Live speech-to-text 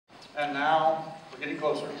And now, we're getting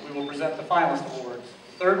closer. We will present the finalist awards.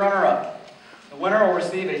 The third runner-up. The winner will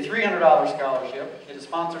receive a $300 scholarship. It is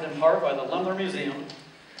sponsored in part by the Lemler Museum.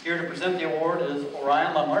 Here to present the award is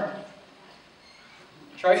Orion Lemler.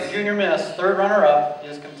 Triton Junior Miss, third runner-up,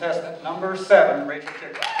 is contestant number 7, Rachel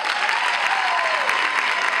Tickler.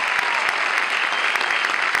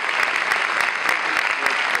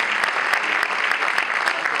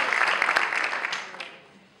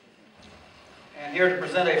 And here to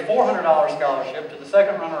present a $400 scholarship to the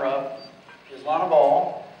second runner-up is Lana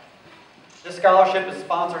Ball. This scholarship is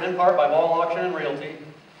sponsored in part by Ball Auction and Realty.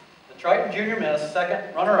 The Triton Junior Miss,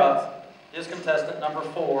 second runner-up, is contestant number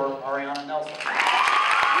 4, Ariana Nelson.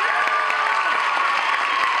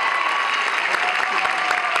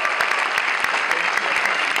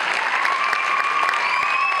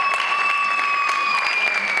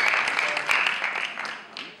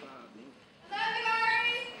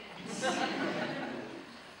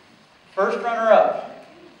 First runner-up.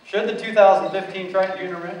 Should the 2015 Triton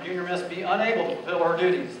Junior Miss be unable to fulfill her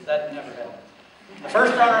duties, that never happened. The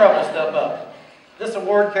first runner-up will step up. This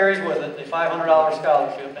award carries with it a $500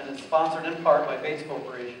 scholarship and is sponsored in part by Bates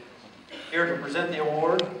Corporation. Here to present the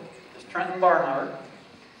award is Trenton Barnhart.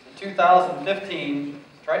 The 2015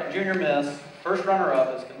 Triton Junior Miss first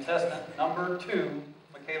runner-up is contestant number 2,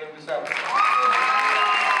 Michaela Musawa.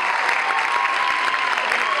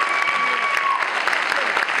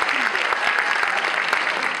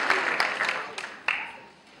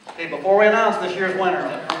 Before we announce this year's winner,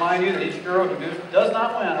 let me remind you that each girl who does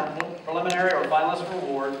not win a preliminary or finalist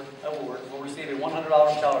award will receive a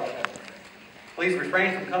 $100 scholarship. Please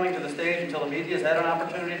refrain from coming to the stage until the media has had an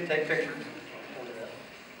opportunity to take pictures.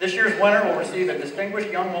 This year's winner will receive a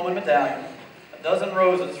Distinguished Young Woman medallion, a dozen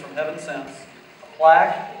roses from Heaven Scents, a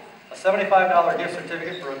plaque, a $75 gift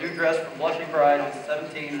certificate for a new dress from Blushing Bride on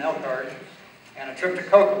 17 in Elkhart, and a trip to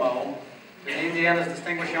Kokomo to the Indiana's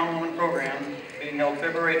Distinguished Young Woman Program, being held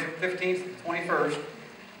February 15th to 21st,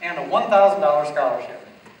 and a $1,000 scholarship.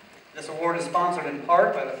 This award is sponsored in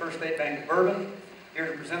part by the First State Bank of Bourbon. Here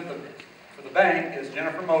to present for the bank is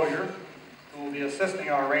Jennifer Mosier, who will be assisting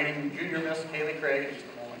our reigning Junior Miss Kaylee Craig in just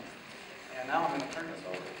a moment. And now I'm going to turn this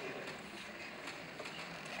over to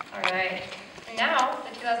Kaylee. All right. And now,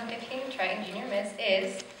 the 2015 Triton Junior Miss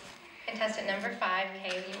is contestant number 5,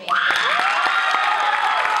 Kaylee Mason.